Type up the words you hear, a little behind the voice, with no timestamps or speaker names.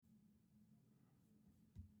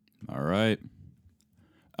All right.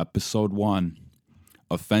 Episode 1.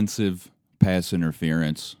 Offensive pass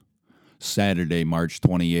interference. Saturday, March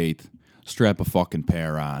 28th. Strap a fucking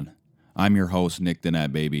pair on. I'm your host, Nick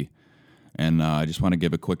Dinette, baby. And I just want to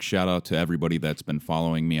give a quick shout out to everybody that's been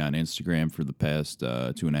following me on Instagram for the past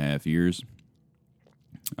 2.5 years.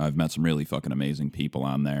 I've met some really fucking amazing people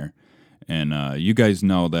on there. And you guys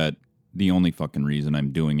know that the only fucking reason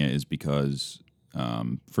I'm doing it is because,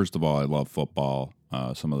 first of all, I love football.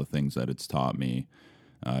 Some of the things that it's taught me,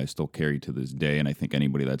 I still carry to this day. And I think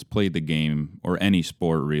anybody that's played the game or any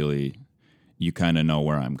sport really, you kind of know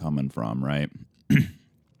where I'm coming from, right?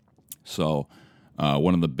 So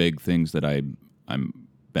one of the big things that I'm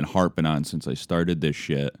been harping on since I started this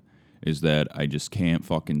shit is that I just can't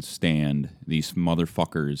fucking stand these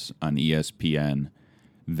motherfuckers on ESPN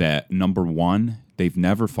that, number one, they've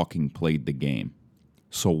never fucking played the game.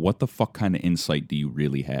 So what the fuck kind of insight do you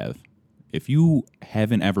really have? If you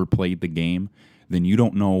haven't ever played the game, then you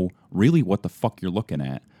don't know really what the fuck you're looking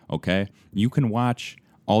at, okay? You can watch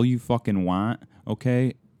all you fucking want,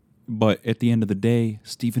 okay? But at the end of the day,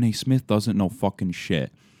 Stephen A. Smith doesn't know fucking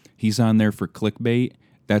shit. He's on there for clickbait.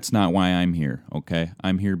 That's not why I'm here, okay?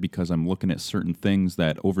 I'm here because I'm looking at certain things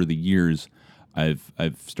that over the years I've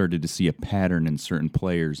started to see a pattern in certain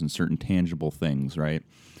players and certain tangible things, right?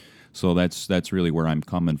 So that's really where I'm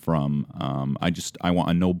coming from. I want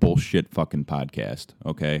a no bullshit fucking podcast,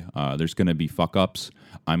 okay? There's going to be fuck ups.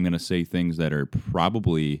 I'm going to say things that are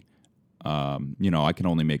probably, I can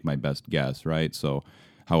only make my best guess, right? So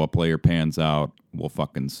how a player pans out, we'll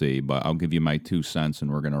fucking see. But I'll give you my 2 cents and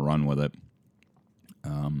we're going to run with it.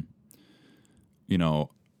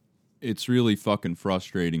 It's really fucking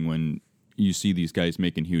frustrating when you see these guys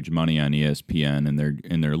making huge money on ESPN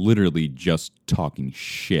and they're literally just talking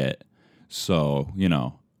shit. So,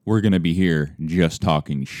 we're going to be here just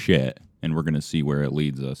talking shit and we're going to see where it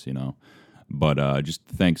leads us, But just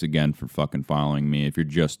thanks again for fucking following me. If you're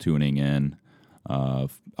just tuning in, I'll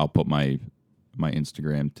put my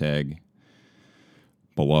Instagram tag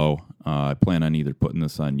below. I plan on either putting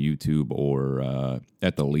this on YouTube or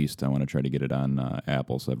at the least I want to try to get it on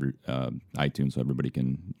Apple, so iTunes, so everybody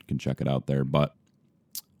can check it out there. But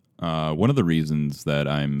one of the reasons that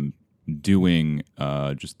I'm doing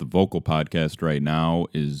just the vocal podcast right now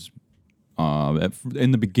is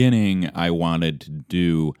in the beginning I wanted to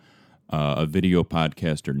do a video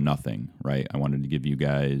podcast or nothing, right? I wanted to give you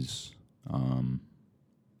guys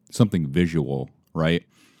something visual, right?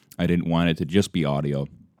 I didn't want it to just be audio.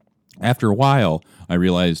 After a while, I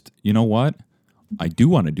realized, you know what? I do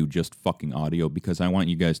want to do just fucking audio because I want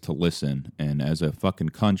you guys to listen. And as a fucking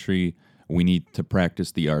country, we need to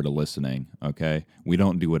practice the art of listening, okay? We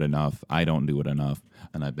don't do it enough. I don't do it enough.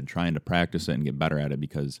 And I've been trying to practice it and get better at it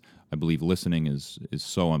because I believe listening is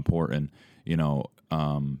so important. We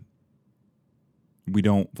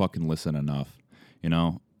don't fucking listen enough,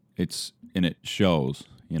 it shows.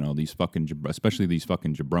 These fucking, especially these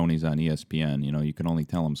fucking jabronis on ESPN, you can only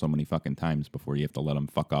tell them so many fucking times before you have to let them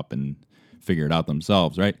fuck up and figure it out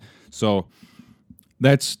themselves, right? So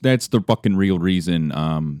that's the fucking real reason.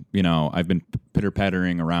 I've been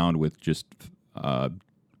pitter-pattering around with just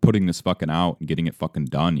putting this fucking out and getting it fucking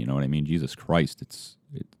done, you know what I mean? Jesus Christ,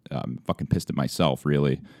 I'm fucking pissed at myself,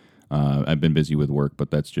 really. I've been busy with work,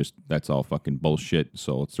 but that's all fucking bullshit,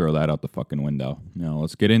 so let's throw that out the fucking window.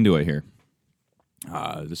 Let's get into it here.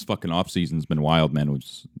 This fucking off season's been wild, man.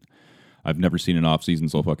 I've never seen an off season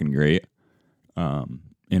so fucking great. And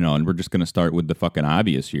we're just gonna start with the fucking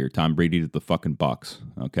obvious here. Tom Brady to the fucking Bucks.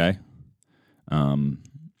 Okay.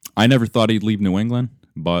 I never thought he'd leave New England,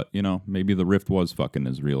 but maybe the rift was fucking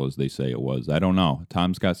as real as they say it was. I don't know.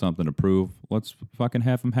 Tom's got something to prove. Let's fucking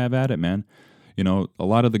have him have at it, man. A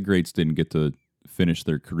lot of the greats didn't get to finish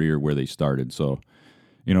their career where they started. So,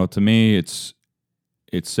 to me, it's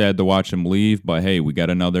sad to watch him leave, but hey, we got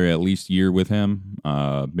another at least year with him,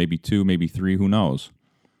 maybe 2, maybe 3, who knows?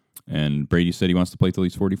 And Brady said he wants to play till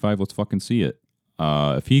he's 45. Let's fucking see it.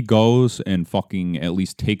 If he goes and fucking at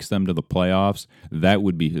least takes them to the playoffs, that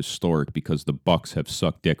would be historic because the Bucks have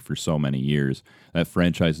sucked dick for so many years. That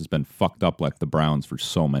franchise has been fucked up like the Browns for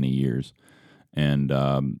so many years. And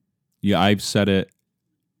I've said it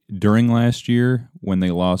during last year when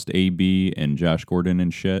they lost AB and Josh Gordon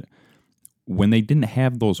and shit. When they didn't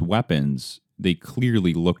have those weapons, they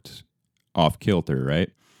clearly looked off kilter, right?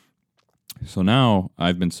 So now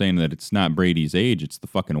I've been saying that it's not Brady's age, it's the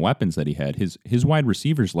fucking weapons that he had. His wide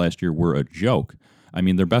receivers last year were a joke. I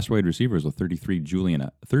mean, their best wide receiver was a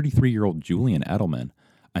 33-year-old Julian Edelman.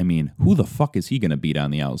 I mean, who the fuck is he going to beat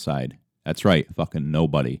on the outside? That's right, fucking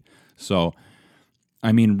nobody. So,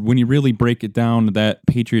 I mean, when you really break it down, that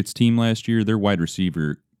Patriots team last year, their wide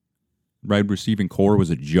receiver wide receiving core was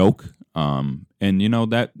a joke. And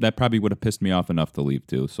that probably would have pissed me off enough to leave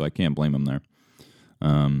too. So I can't blame him there.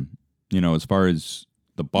 As far as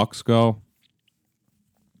the Bucs go,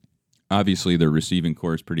 obviously their receiving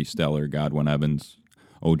core is pretty stellar. Godwin, Evans,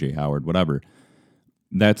 O.J. Howard, whatever.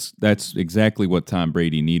 That's exactly what Tom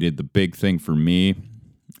Brady needed. The big thing for me,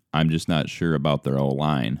 I'm just not sure about their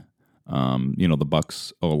O-line. The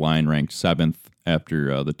Bucs O-line ranked 7th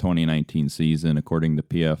after the 2019 season, according to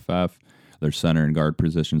PFF. Their center and guard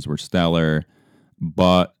positions were stellar.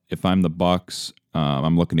 But if I'm the Bucs,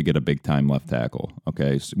 I'm looking to get a big-time left tackle.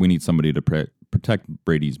 Okay, so we need somebody to protect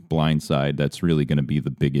Brady's blind side. That's really going to be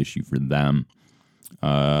the big issue for them.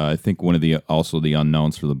 I think one of the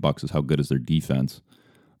unknowns for the Bucs is how good is their defense.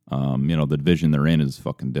 The division they're in is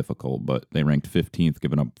fucking difficult, but they ranked 15th,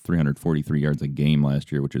 giving up 343 yards a game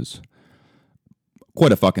last year, which is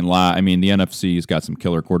quite a fucking lot. I mean, the NFC's got some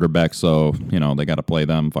killer quarterbacks, so, they got to play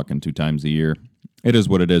them fucking 2 times a year. It is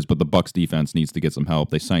what it is, but the Bucs defense needs to get some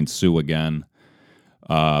help. They signed Sue again,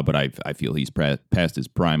 but I feel he's past his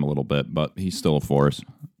prime a little bit, but he's still a force.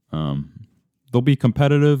 They'll be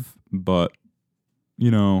competitive, but,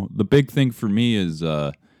 the big thing for me is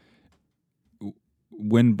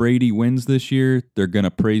when Brady wins this year, they're going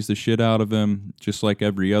to praise the shit out of him, just like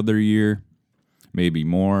every other year, maybe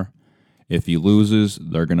more. If he loses,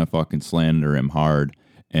 they're going to fucking slander him hard.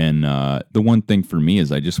 And the one thing for me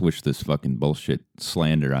is I just wish this fucking bullshit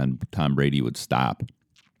slander on Tom Brady would stop.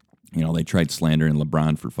 They tried slandering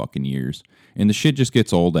LeBron for fucking years. And the shit just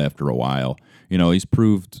gets old after a while. He's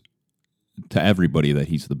proved to everybody that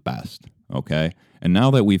he's the best, okay? And now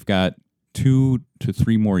that we've got 2 to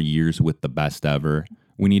 3 more years with the best ever,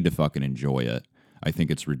 we need to fucking enjoy it. I think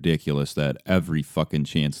it's ridiculous that every fucking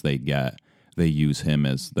chance they get, they use him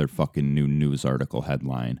as their fucking new news article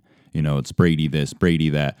headline. It's Brady this, Brady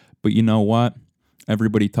that. But you know what?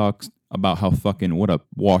 Everybody talks about how fucking what a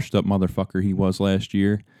washed up motherfucker he was last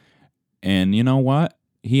year. And you know what?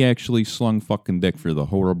 He actually slung fucking dick for the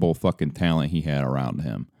horrible fucking talent he had around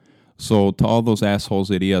him. So to all those assholes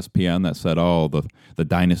at ESPN that said, oh, the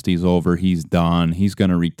dynasty's over, he's done, he's going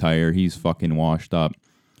to retire, he's fucking washed up,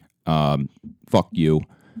 fuck you.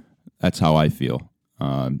 That's how I feel.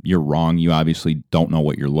 You're wrong. You obviously don't know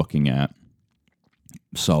what you're looking at.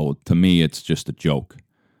 So to me, it's just a joke.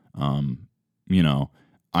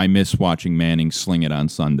 I miss watching Manning sling it on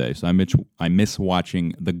Sundays. I miss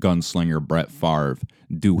watching the gunslinger Brett Favre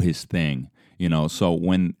do his thing. So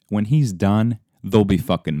when he's done, they'll be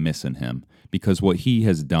fucking missing him because what he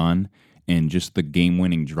has done and just the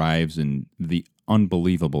game-winning drives and the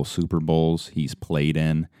unbelievable Super Bowls he's played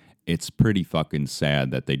in, it's pretty fucking sad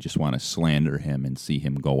that they just want to slander him and see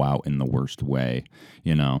him go out in the worst way.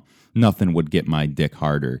 Nothing would get my dick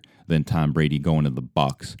harder than Tom Brady going to the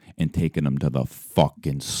Bucs and taking them to the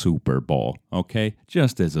fucking Super Bowl, okay?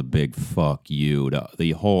 Just as a big fuck you to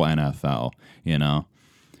the whole NFL,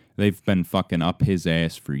 They've been fucking up his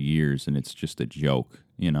ass for years, and it's just a joke,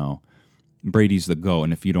 Brady's the GOAT,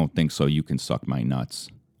 and if you don't think so, you can suck my nuts,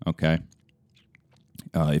 okay?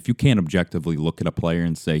 If you can't objectively look at a player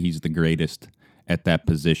and say he's the greatest at that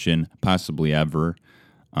position, possibly ever,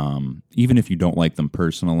 even if you don't like them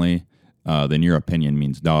personally, then your opinion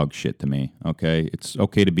means dog shit to me, okay? It's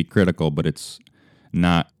okay to be critical, but it's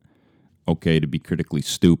not okay to be critically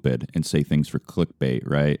stupid and say things for clickbait,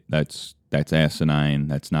 right? That's asinine.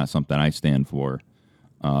 That's not something I stand for.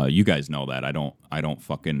 You guys know that. I don't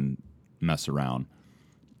fucking mess around.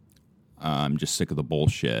 I'm just sick of the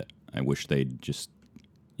bullshit. I wish they'd just,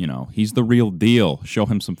 he's the real deal. Show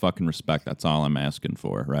him some fucking respect. That's all I'm asking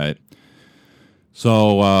for, right?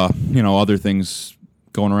 So, other things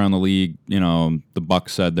going around the league, the Bucs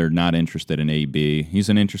said they're not interested in AB. He's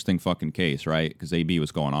an interesting fucking case, right? Because AB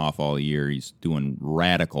was going off all year. He's doing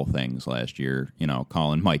radical things last year,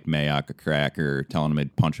 calling Mike Mayock a cracker, telling him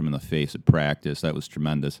he'd punch him in the face at practice. That was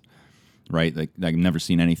tremendous, right? I've never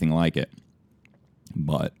seen anything like it.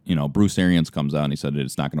 But, Bruce Arians comes out and he said that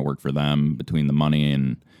it's not going to work for them between the money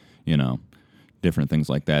and, different things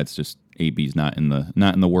like that. It's just AB's not in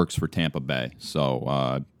the works for Tampa Bay.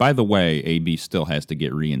 So, by the way, AB still has to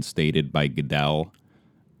get reinstated by Goodell,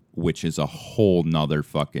 which is a whole nother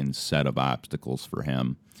fucking set of obstacles for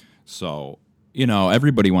him. So,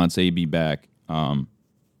 everybody wants AB back. In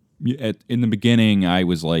the beginning, I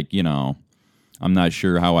was like, I'm not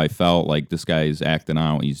sure how I felt. Like, this guy's acting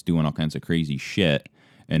out. He's doing all kinds of crazy shit.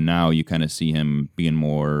 And now you kind of see him being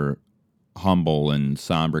more humble and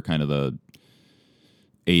somber, kind of the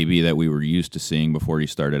AB that we were used to seeing before he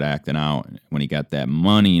started acting out when he got that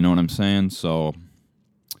money, you know what I'm saying? So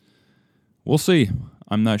we'll see.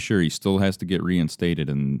 I'm not sure. He still has to get reinstated,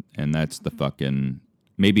 and that's the fucking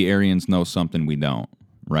Maybe Arians knows something we don't,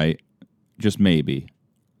 right? Just maybe.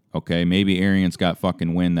 Okay, maybe Arians got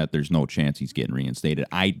fucking wind that there's no chance he's getting reinstated.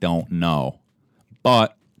 I don't know.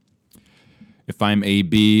 But if I'm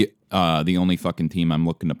AB, the only fucking team I'm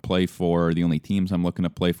looking to play for, the only teams I'm looking to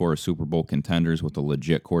play for are Super Bowl contenders with a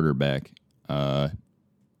legit quarterback.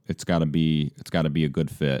 It's got to be a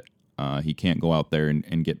good fit. He can't go out there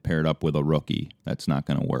and get paired up with a rookie. That's not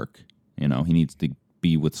going to work. He needs to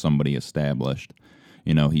be with somebody established.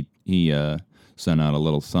 He sent out a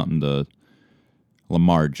little something to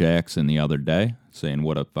Lamar Jackson the other day, saying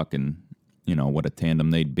what a fucking, what a tandem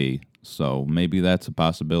they'd be. So maybe that's a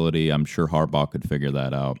possibility. I'm sure Harbaugh could figure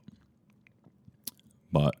that out.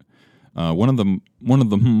 But one of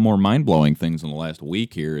the more mind blowing things in the last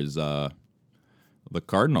week here is the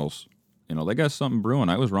Cardinals. They got something brewing.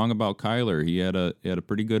 I was wrong about Kyler. He had a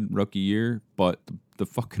pretty good rookie year, but the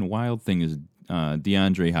fucking wild thing is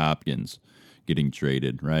DeAndre Hopkins getting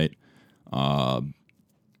traded, right?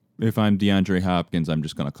 If I'm DeAndre Hopkins, I'm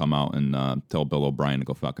just going to come out and tell Bill O'Brien to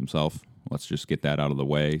go fuck himself. Let's just get that out of the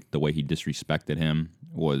way. The way he disrespected him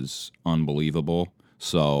was unbelievable.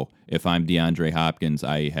 So if I'm DeAndre Hopkins,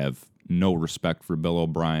 I have no respect for Bill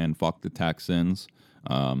O'Brien. Fuck the Texans.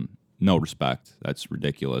 No respect. That's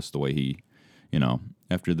ridiculous the way he,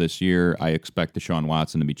 after this year, I expect Deshaun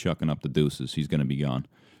Watson to be chucking up the deuces. He's going to be gone.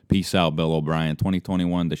 Peace out, Bill O'Brien.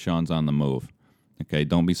 2021, Deshaun's on the move. Okay,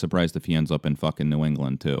 don't be surprised if he ends up in fucking New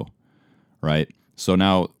England too, right? So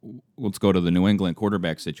now let's go to the New England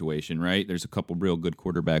quarterback situation, right? There's a couple real good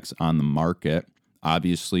quarterbacks on the market.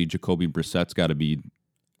 Obviously, Jacoby Brissett's got to be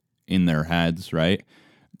in their heads, right?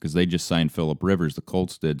 Because they just signed Phillip Rivers, the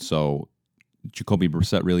Colts did. So Jacoby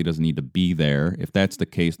Brissett really doesn't need to be there. If that's the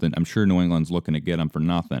case, then I'm sure New England's looking to get him for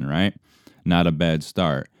nothing, right? Not a bad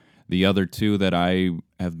start. The other two that I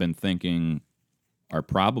have been thinking are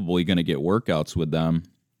probably going to get workouts with them,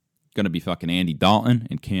 going to be fucking Andy Dalton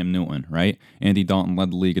and Cam Newton, right? Andy Dalton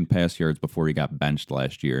led the league in pass yards before he got benched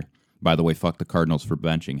last year. By the way, fuck the Cardinals for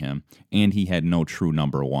benching him. And he had no true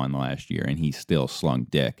number one last year, and he still slung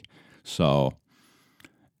dick. So,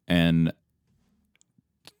 and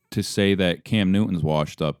to say that Cam Newton's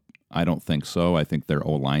washed up, I don't think so. I think their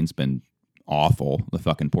O-line's been awful. The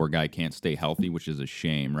fucking poor guy can't stay healthy, which is a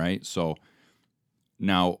shame, right? So,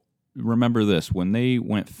 now, remember this. When they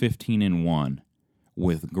went 15-1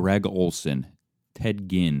 with Greg Olsen, Ted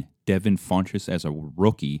Ginn, Devin Funchess as a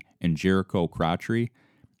rookie, and Jericho Crotchery,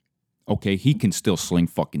 okay, he can still sling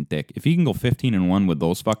fucking dick. If he can go 15-1 with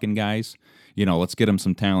those fucking guys, let's get him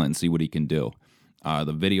some talent and see what he can do.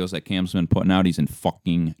 The videos that Cam's been putting out, he's in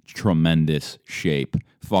fucking tremendous shape.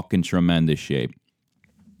 Fucking tremendous shape.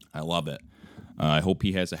 I love it. I hope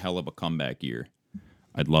he has a hell of a comeback year.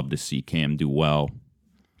 I'd love to see Cam do well.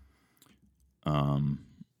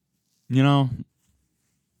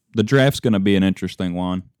 The draft's going to be an interesting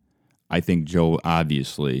one. I think Joe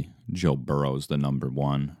Burrow's the number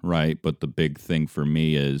one, right? But the big thing for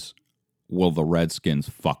me is, will the Redskins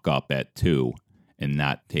fuck up at 2 and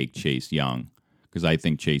not take Chase Young? Because I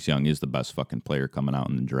think Chase Young is the best fucking player coming out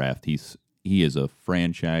in the draft. He is a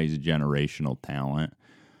franchise generational talent.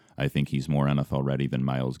 I think he's more NFL ready than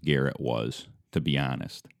Myles Garrett was, to be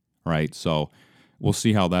honest, right? So we'll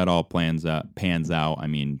see how that all pans out. I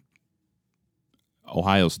mean,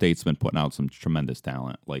 Ohio State's been putting out some tremendous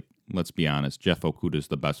talent. Like, let's be honest, Jeff Okudah's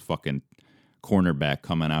the best fucking cornerback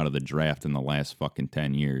coming out of the draft in the last fucking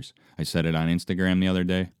 10 years. I said it on Instagram the other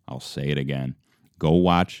day. I'll say it again. Go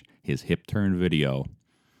watch his hip turn video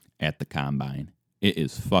at the combine. It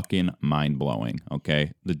is fucking mind-blowing,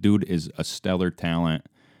 okay? The dude is a stellar talent.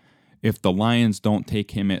 If the Lions don't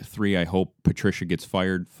take him at 3, I hope Patricia gets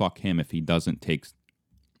fired. Fuck him if he doesn't take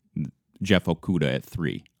Jeff Okudah at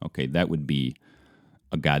 3. Okay, that would be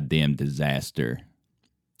a goddamn disaster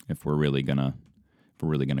if we're really gonna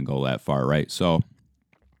go that far, right? So,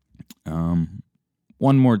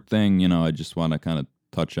 one more thing, I just want to kind of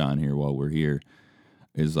touch on here while we're here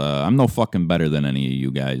is I'm no fucking better than any of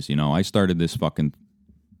you guys. I started this fucking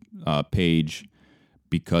page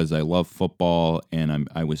because I love football, and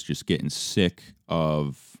I was just getting sick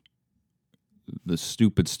of the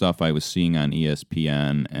stupid stuff I was seeing on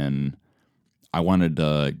ESPN, and I wanted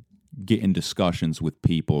to get in discussions with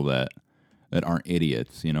people that aren't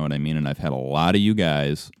idiots, you know what I mean? And I've had a lot of you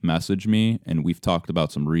guys message me, and we've talked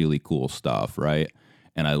about some really cool stuff, right?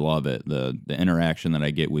 And I love it. The interaction that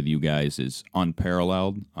I get with you guys is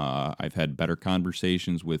unparalleled. I've had better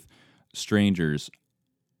conversations with strangers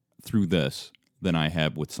through this than I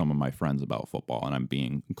have with some of my friends about football, and I'm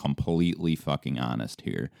being completely fucking honest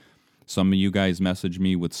here. Some of you guys message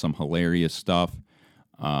me with some hilarious stuff.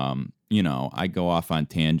 I go off on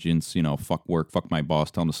tangents, fuck work, fuck my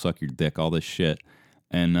boss, tell him to suck your dick, all this shit.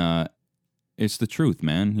 And it's the truth,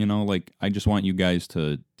 man. I just want you guys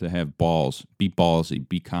to have balls, be ballsy,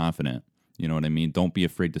 be confident. You know what I mean? Don't be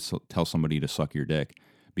afraid to tell somebody to suck your dick,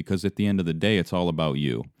 because at the end of the day, it's all about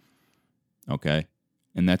you. Okay?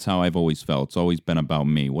 And that's how I've always felt. It's always been about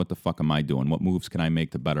me. What the fuck am I doing? What moves can I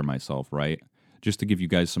make to better myself, right? Just to give you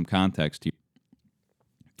guys some context here,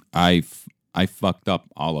 I fucked up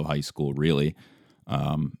all of high school, really.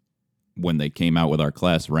 When they came out with our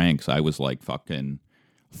class ranks, I was like fucking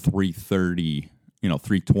 330,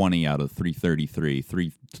 320 out of 333,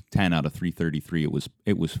 310 out of 333.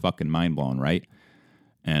 It was fucking mind blowing, right?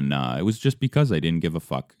 And it was just because I didn't give a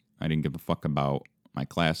fuck. I didn't give a fuck about my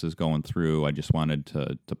classes going through. I just wanted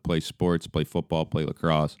to play sports, play football, play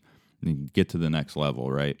lacrosse, and get to the next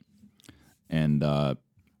level, right? And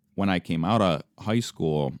when I came out of high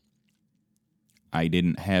school, I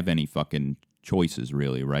didn't have any fucking choices,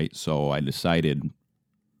 really, right? So I decided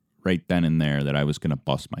right then and there that I was going to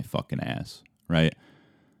bust my fucking ass, right?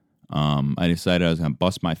 I decided I was going to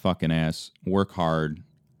bust my fucking ass, work hard,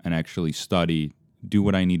 and actually study, do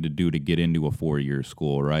what I need to do to get into a 4-year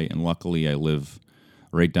school, right? And luckily I live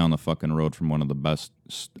right down the fucking road from one of the best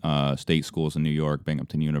state schools in New York,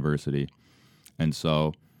 Binghamton University. And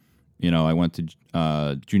so, I went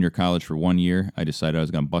to junior college for 1 year. I decided I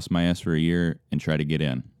was going to bust my ass for a year and try to get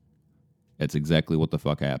in. That's exactly what the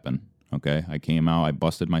fuck happened, okay? I came out, I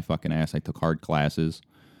busted my fucking ass. I took hard classes.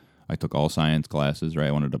 I took all science classes, right?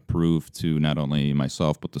 I wanted to prove to not only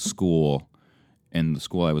myself but the school and the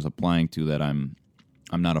school I was applying to that I'm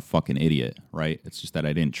not a fucking idiot, right? It's just that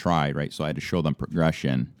I didn't try, right? So I had to show them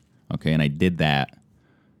progression, okay? And I did that.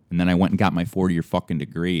 And then I went and got my 4-year fucking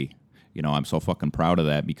degree. I'm so fucking proud of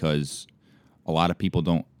that, because a lot of people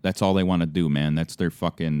don't, that's all they want to do, man. That's their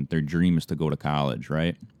dream is to go to college,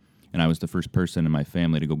 right? And I was the first person in my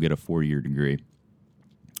family to go get a 4-year degree,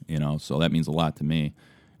 so that means a lot to me.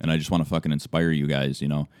 And I just want to fucking inspire you guys,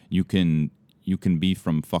 you can be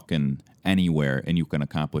from fucking anywhere and you can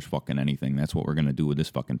accomplish fucking anything. That's what we're going to do with this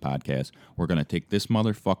fucking podcast. We're going to take this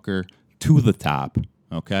motherfucker to the top,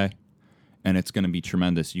 okay? And it's going to be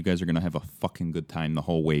tremendous. You guys are going to have a fucking good time the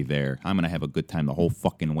whole way there. I'm going to have a good time the whole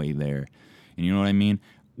fucking way there. And you know what I mean?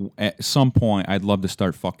 At some point, I'd love to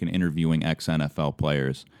start fucking interviewing ex-NFL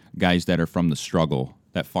players, guys that are from the struggle,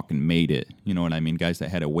 that fucking made it. You know what I mean? Guys that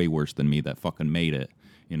had it way worse than me that fucking made it.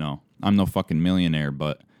 I'm no fucking millionaire,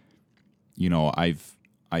 but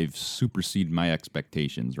I've superseded my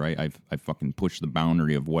expectations, right? I've fucking pushed the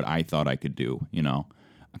boundary of what I thought I could do,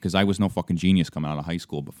 because I was no fucking genius coming out of high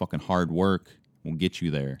school, but fucking hard work will get you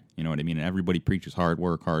there. You know what I mean? And everybody preaches hard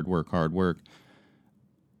work, hard work, hard work.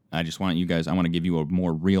 I just want you guys, I want to give you a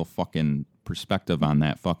more real fucking perspective on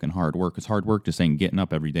that fucking hard work, because hard work just ain't getting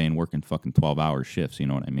up every day and working fucking 12-hour shifts, you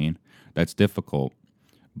know what I mean? That's difficult,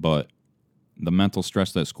 but the mental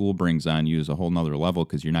stress that school brings on you is a whole nother level,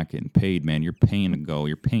 because you're not getting paid, man. You're paying to go.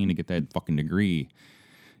 You're paying to get that fucking degree.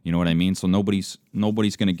 You know what I mean? So nobody's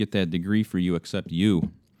going to get that degree for you except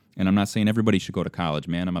you. And I'm not saying everybody should go to college,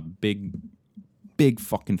 man. I'm a big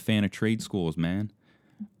fucking fan of trade schools, man.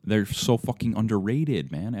 They're so fucking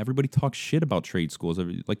underrated, man. Everybody talks shit about trade schools.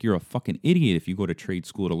 Like you're a fucking idiot if you go to trade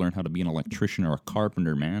school to learn how to be an electrician or a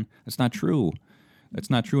carpenter, man. That's not true.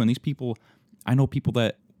 That's not true. And these people, I know people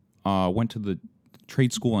that went to the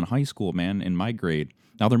trade school in high school, man, in my grade.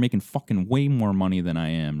 Now they're making fucking way more money than I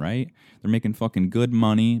am, right? They're making fucking good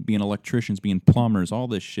money, being electricians, being plumbers, all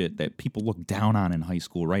this shit that people look down on in high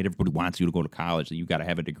school, right? Everybody wants you to go to college, that you got to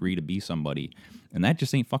have a degree to be somebody. And that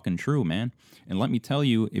just ain't fucking true, man. And let me tell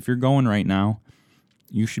you, if you're going right now,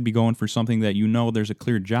 you should be going for something that there's a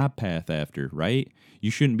clear job path after, right?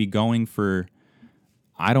 You shouldn't be going for,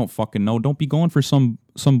 I don't fucking know, don't be going for some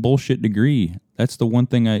bullshit degree. That's the one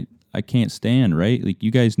thing I can't stand, right? Like,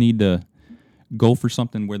 you guys need to go for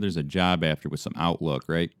something where there's a job after with some outlook,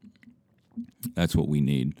 right? That's what we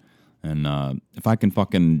need. And if I can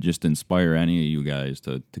fucking just inspire any of you guys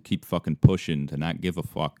to keep fucking pushing, to not give a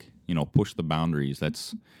fuck, push the boundaries,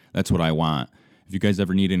 that's what I want. If you guys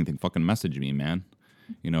ever need anything, fucking message me, man.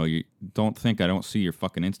 You don't think I don't see your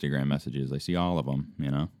fucking Instagram messages. I see all of them,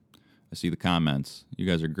 I see the comments. You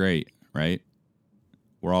guys are great, right?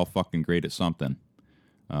 We're all fucking great at something.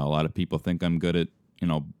 A lot of people think I'm good at,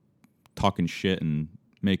 talking shit and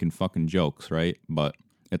making fucking jokes, right? But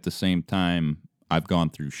at the same time, I've gone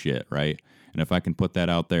through shit, right? And if I can put that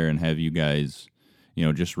out there and have you guys,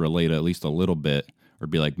 just relate at least a little bit, or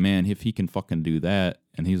be like, man, if he can fucking do that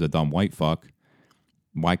and he's a dumb white fuck,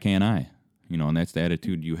 why can't I? And that's the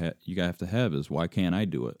attitude you have to have, is why can't I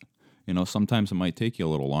do it? You know, sometimes it might take you a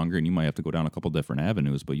little longer and you might have to go down a couple different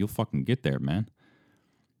avenues, but you'll fucking get there, man.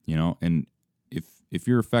 You know, and if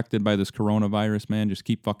you're affected by this coronavirus, man, just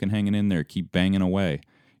keep fucking hanging in there. Keep banging away.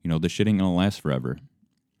 You know, this shit ain't gonna last forever.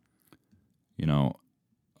 You know,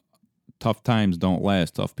 tough times don't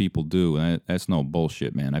last. Tough people do. And that's no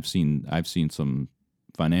bullshit, man. I've seen some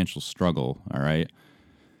financial struggle, all right?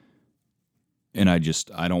 And I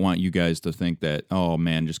don't want you guys to think that, oh,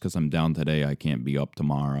 man, just because I'm down today, I can't be up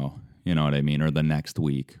tomorrow. You know what I mean? Or the next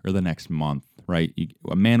week or the next month, right?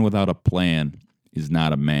 A man without a plan is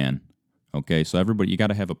not a man. Okay, so everybody, you got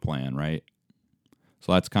to have a plan, right?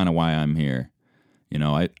 So that's kind of why I'm here. You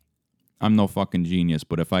know, I'm no fucking genius,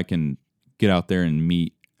 but if I can get out there and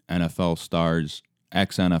meet NFL stars,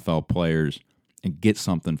 ex-NFL players, and get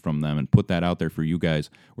something from them and put that out there for you guys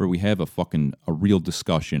where we have a real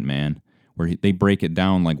discussion, man, where they break it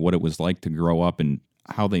down like what it was like to grow up and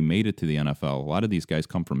how they made it to the NFL. A lot of these guys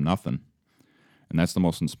come from nothing, and that's the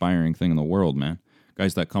most inspiring thing in the world, man.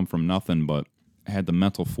 Guys that come from nothing but had the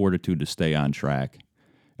mental fortitude to stay on track.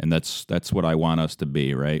 And that's what I want us to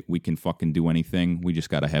be, right? We can fucking do anything. We just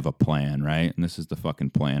got to have a plan, right? And this is the fucking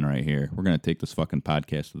plan right here. We're going to take this fucking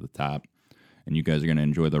podcast to the top, and you guys are going to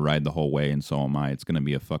enjoy the ride the whole way, and so am I. It's going to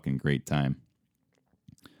be a fucking great time.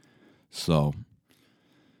 So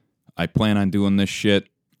I plan on doing this shit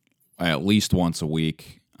at least once a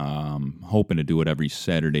week. Hoping to do it every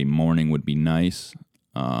Saturday morning would be nice.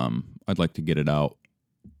 I'd like to get it out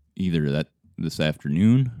either this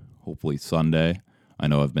afternoon, hopefully Sunday. I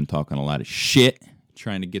know I've been talking a lot of shit,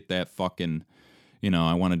 trying to get that fucking, you know,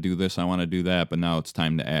 I want to do this, I want to do that, but now it's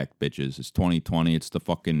time to act, bitches. It's 2020. It's the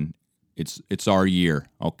fucking, it's our year,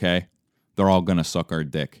 okay? They're all going to suck our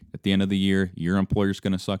dick. At the end of the year, your employer's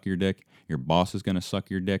going to suck your dick. Your boss is going to suck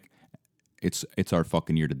your dick. It's our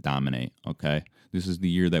fucking year to dominate, okay? This is the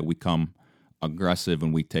year that we come aggressive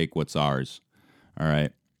and we take what's ours, all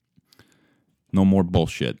right? No more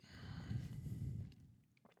bullshit.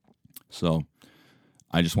 So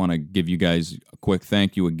I just want to give you guys a quick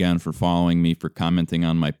thank you again for following me, for commenting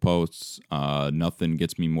on my posts. Nothing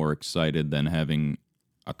gets me more excited than having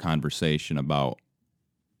a conversation about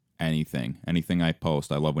anything I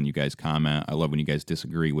post. I love when you guys comment. I love when you guys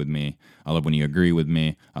disagree with me. I love when you agree with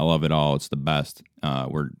me. I love it all. It's the best.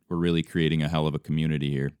 We're really creating a hell of a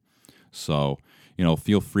community here. So, you know,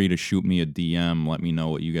 feel free to shoot me a DM. Let me know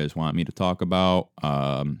what you guys want me to talk about,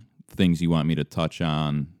 things you want me to touch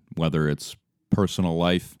on, whether it's personal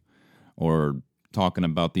life or talking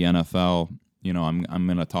about the NFL. You know, I'm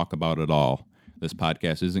going to talk about it all. This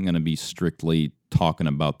podcast isn't going to be strictly talking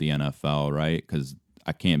about the NFL, right? Because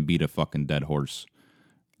I can't beat a fucking dead horse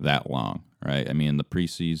that long, right? I mean, the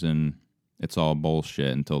preseason, it's all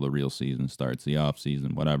bullshit until the real season starts, the off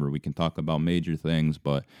season, whatever. We can talk about major things,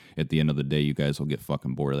 but at the end of the day, you guys will get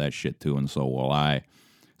fucking bored of that shit too, and so will I.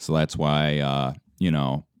 So that's why, you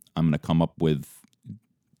know, I'm going to come up with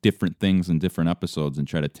different things in different episodes and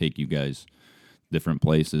try to take you guys different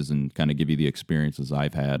places and kind of give you the experiences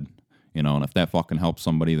I've had, you know. And if that fucking helps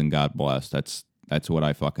somebody, then God bless. That's what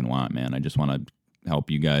I fucking want, man. I just want to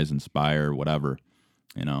help you guys, inspire, whatever,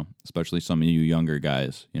 you know, especially some of you younger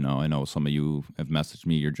guys. You know, I know some of you have messaged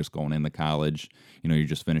me, you're just going into college, you know, you're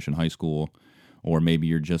just finishing high school, or maybe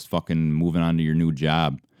you're just fucking moving on to your new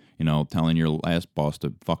job, you know, telling your last boss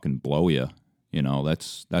to fucking blow you. You know,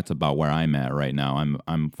 that's about where I'm at right now.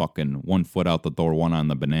 I'm fucking 1 foot out the door, one on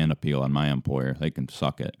the banana peel on my employer. They can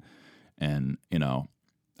suck it. And, you know,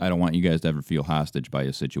 I don't want you guys to ever feel hostage by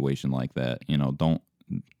a situation like that. You know,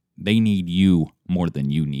 they need you more than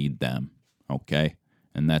you need them, okay?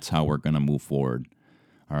 And that's how we're going to move forward,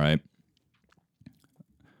 all right?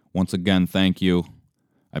 Once again, thank you.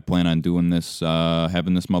 I plan on doing this,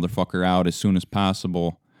 having this motherfucker out as soon as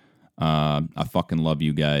possible. I fucking love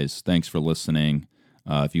you guys. Thanks for listening.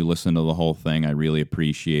 If you listen to the whole thing, I really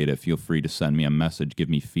appreciate it. Feel free to send me a message, give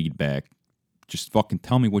me feedback. Just fucking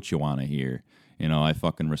tell me what you want to hear. You know, I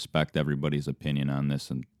fucking respect everybody's opinion on this,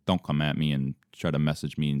 and don't come at me and try to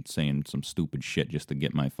message me and saying some stupid shit just to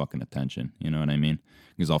get my fucking attention. You know what I mean?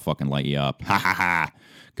 Because I'll fucking light you up. Ha ha ha.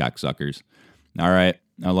 Cocksuckers. All right.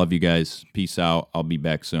 I love you guys. Peace out. I'll be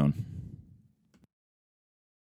back soon.